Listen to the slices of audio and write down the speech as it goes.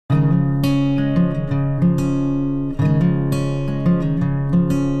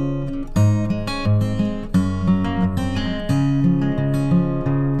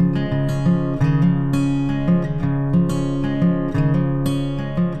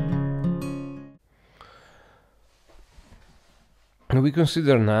And we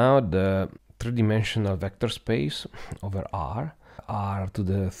consider now the three-dimensional vector space over R to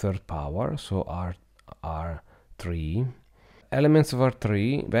the third power, so R3. Elements of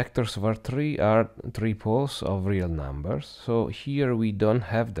R3, vectors of R3 are triples of real numbers. So here we don't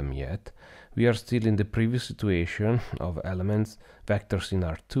have them yet. We are still in the previous situation of elements, vectors in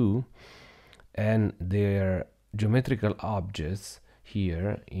R2, and their geometrical objects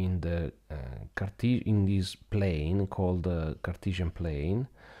here in the in this plane called the Cartesian plane.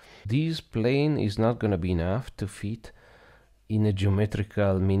 This plane is not going to be enough to fit in a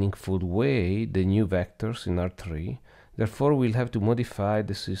geometrical meaningful way the new vectors in R3. Therefore, we'll have to modify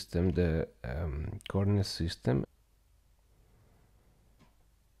the system, the coordinate system.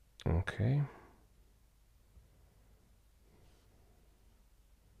 Okay.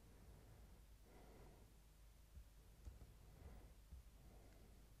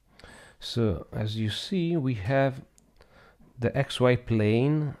 So, as you see, we have the xy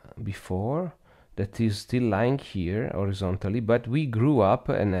plane before that is still lying here horizontally, but we grew up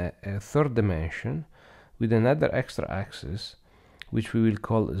in a third dimension with another extra axis, which we will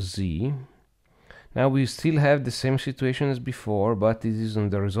call z. Now we still have the same situation as before, but it is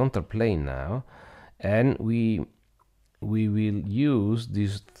on the horizontal plane now, and we will use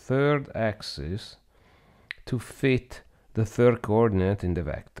this third axis to fit the third coordinate in the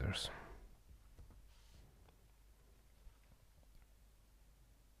vectors.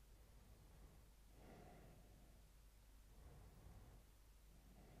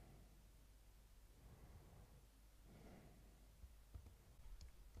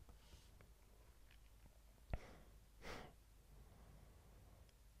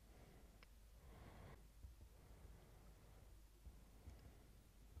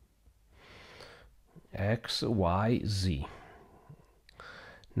 X, Y, Z.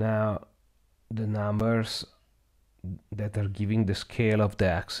 Now the numbers that are giving the scale of the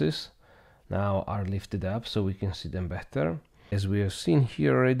axis now are lifted up so we can see them better. As we have seen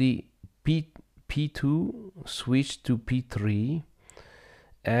here already, P2 switched to P3,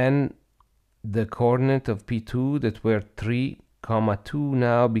 and the coordinate of P2 that were 3, 2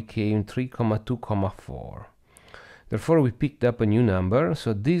 now became 3, 2, 4. Therefore we picked up a new number,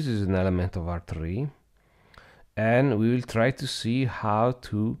 so this is an element of R3, and we will try to see how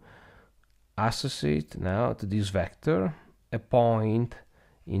to associate now to this vector a point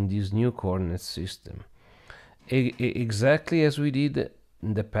in this new coordinate system. Exactly as we did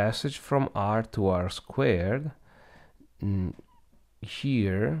in the passage from R to R squared,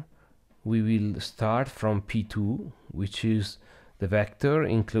 here we will start from P2, which is the vector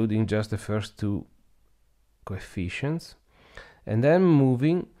including just the first two coefficients, and then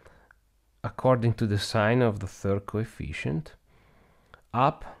moving according to the sign of the third coefficient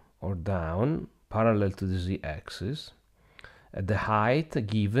up or down parallel to the z-axis at the height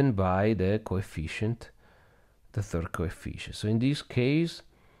given by the coefficient, the third coefficient. So in this case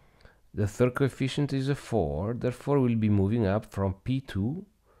the third coefficient is a 4, therefore we'll be moving up from P2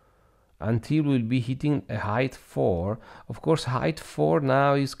 until we'll be hitting a height 4. Of course, height 4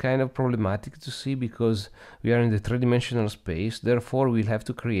 now is kind of problematic to see because we are in the three-dimensional space. Therefore, we'll have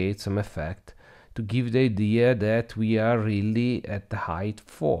to create some effect to give the idea that we are really at the height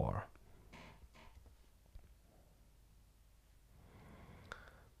 4.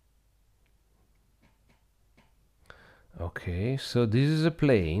 Okay, so this is a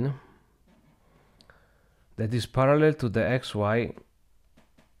plane that is parallel to the xy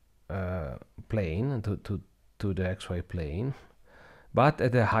plane, to the xy plane, but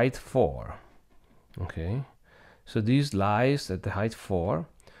at the height 4. Okay, so this lies at the height 4.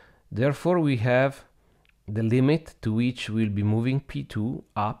 Therefore we have the limit to which we'll be moving P2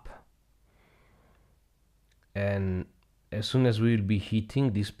 up, and as soon as we will be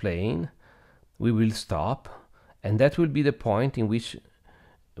hitting this plane we will stop, and that will be the point in which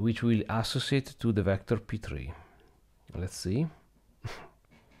we'll associate to the vector P3. Let's see.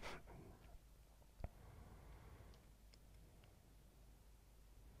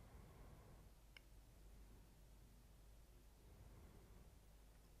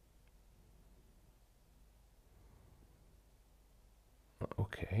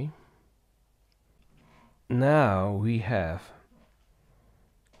 Okay, now we have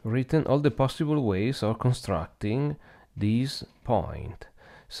written all the possible ways of constructing this point.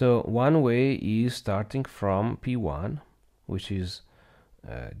 So one way is starting from P1, which is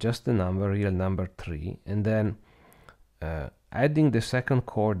just the number, real number 3, and then adding the second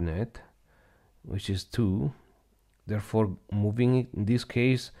coordinate, which is 2, therefore moving it, in this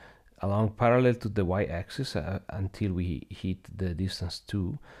case, along parallel to the y-axis until we hit the distance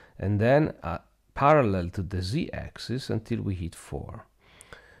 2, and then parallel to the z-axis until we hit 4.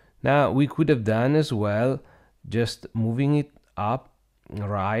 Now we could have done as well just moving it up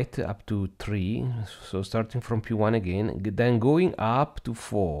right up to 3, so starting from P1 again, then going up to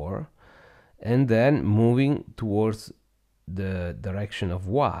 4, and then moving towards the direction of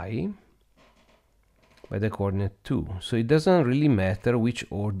y by the coordinate 2. So it doesn't really matter which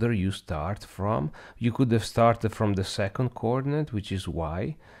order you start from. You could have started from the second coordinate, which is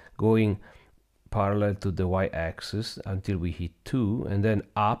y, going parallel to the y-axis until we hit 2, and then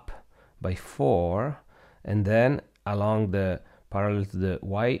up by 4, and then along the parallel to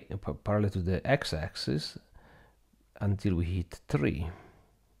the x-axis until we hit 3,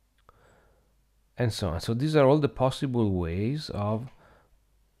 and so on. So these are all the possible ways of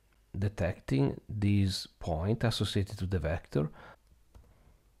detecting this point associated to the vector.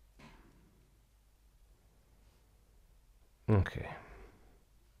 Okay.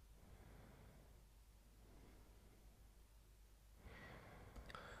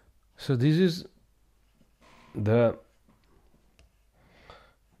 So this is the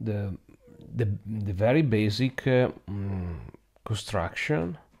very basic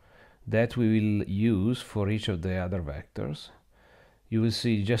construction that we will use for each of the other vectors. You will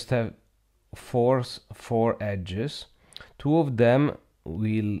see just have four edges. 2 of them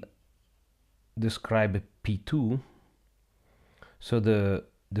will describe a P2, so the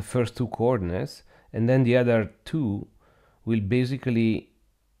first 2 coordinates, and then the other 2 will basically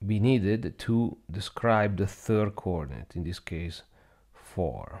be needed to describe the third coordinate, in this case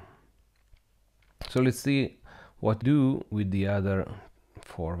 4. So let's see what to do with the other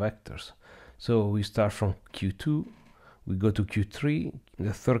 4 vectors. So we start from Q2, we go to Q3,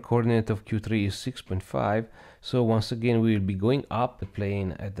 the third coordinate of Q3 is 6.5, so once again we will be going up the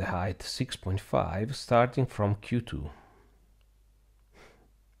plane at the height 6.5, starting from Q2.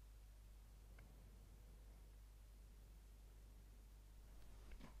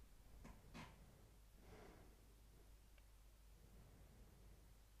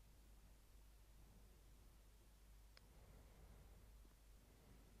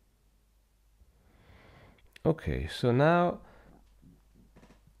 Okay, so now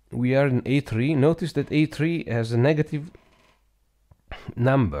we are in A3. Notice that A3 has a negative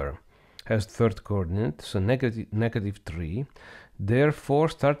number, has third coordinate, so negative 3. Therefore,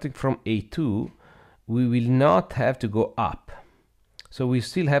 starting from A2, we will not have to go up. So we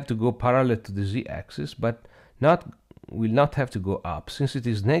still have to go parallel to the z-axis, but will not have to go up. Since it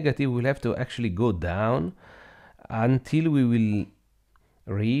is negative, we'll have to actually go down until we will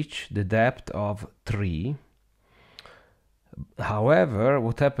reach the depth of 3. However,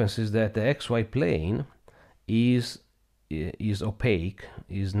 what happens is that the xy plane is opaque,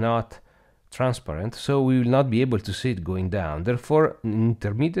 is not transparent, so we will not be able to see it going down. Therefore, an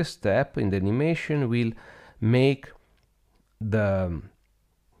intermediate step in the animation will make the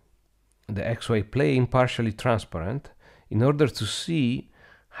xy plane partially transparent in order to see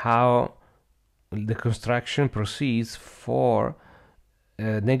how the construction proceeds for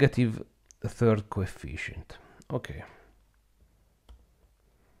a negative third coefficient. Okay.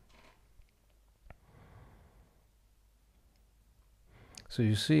 So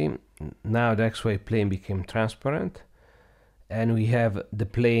you see, now the xy plane became transparent, and we have the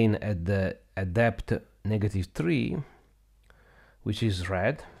plane at depth -3, which is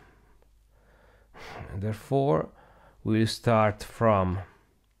red. And therefore, we'll start from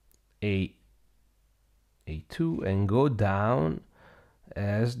A2 and go down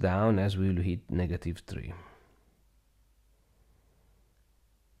as we will hit -3.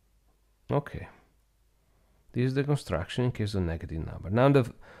 Okay. This is the construction in case of negative number. Now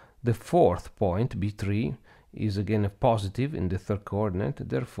the fourth point, B3, is again a positive in the third coordinate.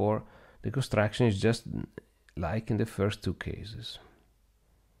 Therefore, the construction is just like in the first 2 cases.